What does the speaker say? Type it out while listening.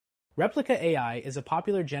Replika AI is a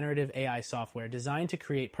popular generative AI software designed to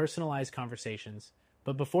create personalized conversations.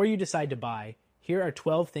 But before you decide to buy, here are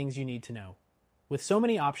 12 things you need to know. With so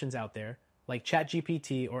many options out there, like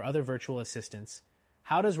ChatGPT or other virtual assistants,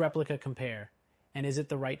 how does Replika compare, and is it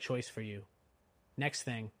the right choice for you? Next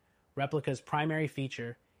thing, Replika's primary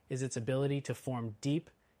feature is its ability to form deep,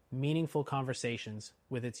 meaningful conversations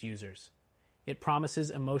with its users. It promises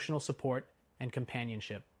emotional support and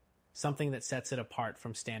companionship, something that sets it apart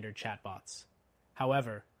from standard chatbots.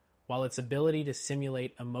 However, while its ability to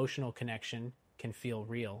simulate emotional connection can feel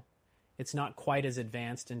real, it's not quite as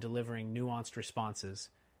advanced in delivering nuanced responses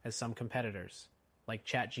as some competitors, like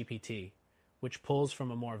ChatGPT, which pulls from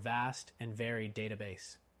a more vast and varied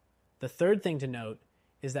database. The third thing to note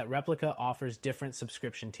is that Replika offers different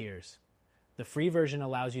subscription tiers. The free version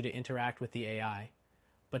allows you to interact with the AI,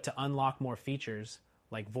 but to unlock more features,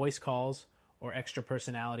 like voice calls or extra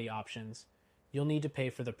personality options, you'll need to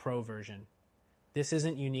pay for the Pro version. This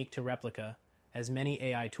isn't unique to Replika, as many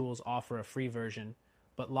AI tools offer a free version,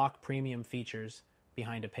 but lock premium features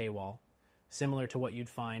behind a paywall, similar to what you'd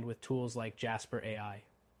find with tools like Jasper AI.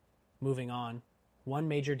 Moving on, one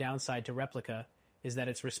major downside to Replika is that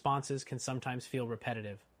its responses can sometimes feel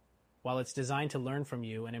repetitive. While it's designed to learn from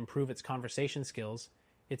you and improve its conversation skills,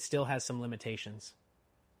 it still has some limitations.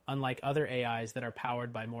 Unlike other AIs that are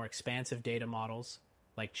powered by more expansive data models,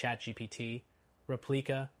 like ChatGPT,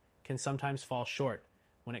 Replika can sometimes fall short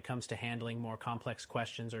when it comes to handling more complex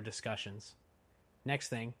questions or discussions. Next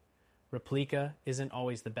thing, Replika isn't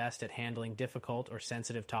always the best at handling difficult or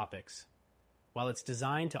sensitive topics. While it's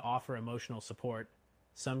designed to offer emotional support,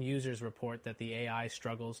 some users report that the AI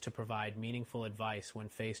struggles to provide meaningful advice when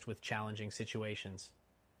faced with challenging situations.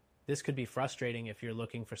 This could be frustrating if you're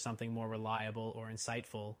looking for something more reliable or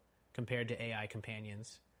insightful compared to AI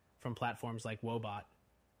companions from platforms like Wobot,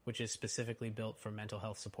 which is specifically built for mental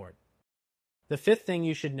health support. The fifth thing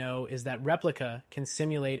you should know is that Replika can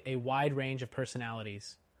simulate a wide range of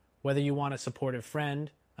personalities. Whether you want a supportive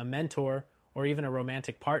friend, a mentor, or even a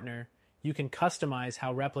romantic partner, you can customize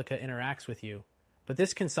how Replika interacts with you. But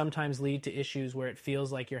this can sometimes lead to issues where it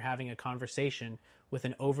feels like you're having a conversation with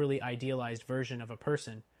an overly idealized version of a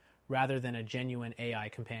person rather than a genuine AI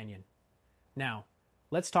companion. Now,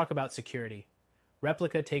 let's talk about security.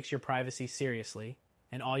 Replika takes your privacy seriously,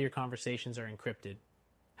 and all your conversations are encrypted.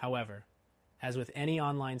 However, as with any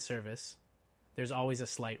online service, there's always a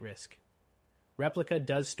slight risk. Replika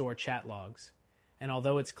does store chat logs, and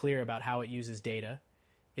although it's clear about how it uses data,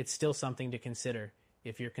 it's still something to consider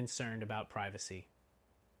if you're concerned about privacy.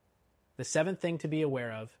 The seventh thing to be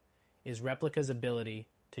aware of is Replika's ability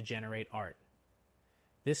to generate art.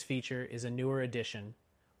 This feature is a newer addition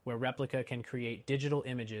where Replika can create digital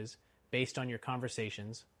images based on your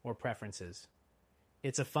conversations or preferences.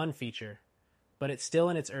 It's a fun feature, but it's still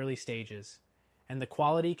in its early stages, and the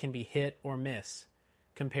quality can be hit or miss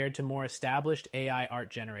compared to more established AI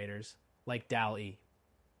art generators like DALL-E.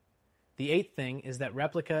 The eighth thing is that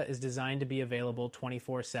Replika is designed to be available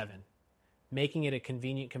 24/7, making it a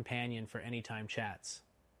convenient companion for anytime chats.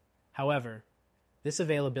 However, this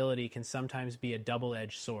availability can sometimes be a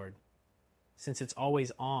double-edged sword. Since it's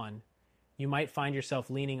always on, you might find yourself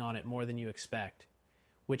leaning on it more than you expect,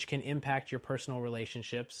 which can impact your personal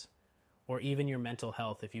relationships or even your mental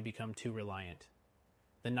health if you become too reliant.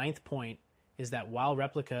 The ninth point is that while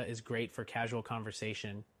Replika is great for casual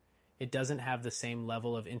conversation, it doesn't have the same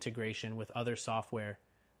level of integration with other software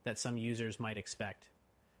that some users might expect.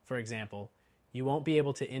 For example, you won't be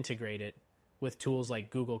able to integrate it with tools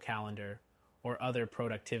like Google Calendar or other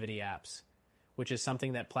productivity apps, which is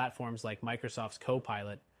something that platforms like Microsoft's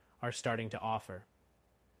Copilot are starting to offer.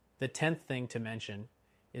 The 10th thing to mention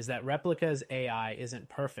is that Replika's AI isn't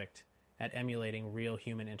perfect at emulating real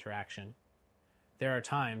human interaction. There are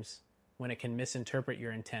times when it can misinterpret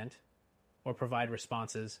your intent or provide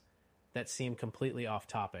responses that seem completely off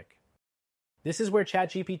topic. This is where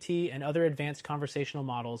ChatGPT and other advanced conversational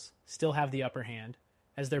models still have the upper hand,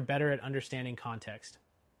 as they're better at understanding context.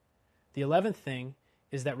 The 11th thing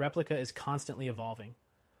is that Replika is constantly evolving.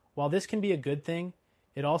 While this can be a good thing,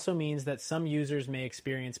 it also means that some users may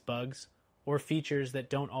experience bugs or features that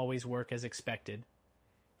don't always work as expected.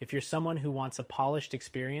 If you're someone who wants a polished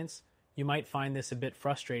experience, you might find this a bit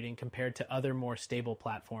frustrating compared to other more stable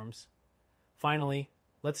platforms. Finally,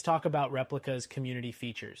 let's talk about Replika's community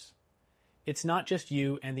features. It's not just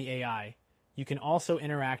you and the AI. You can also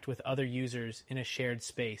interact with other users in a shared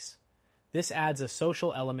space. This adds a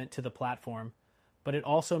social element to the platform, but it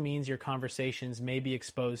also means your conversations may be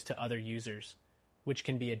exposed to other users, which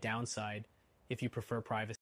can be a downside if you prefer privacy.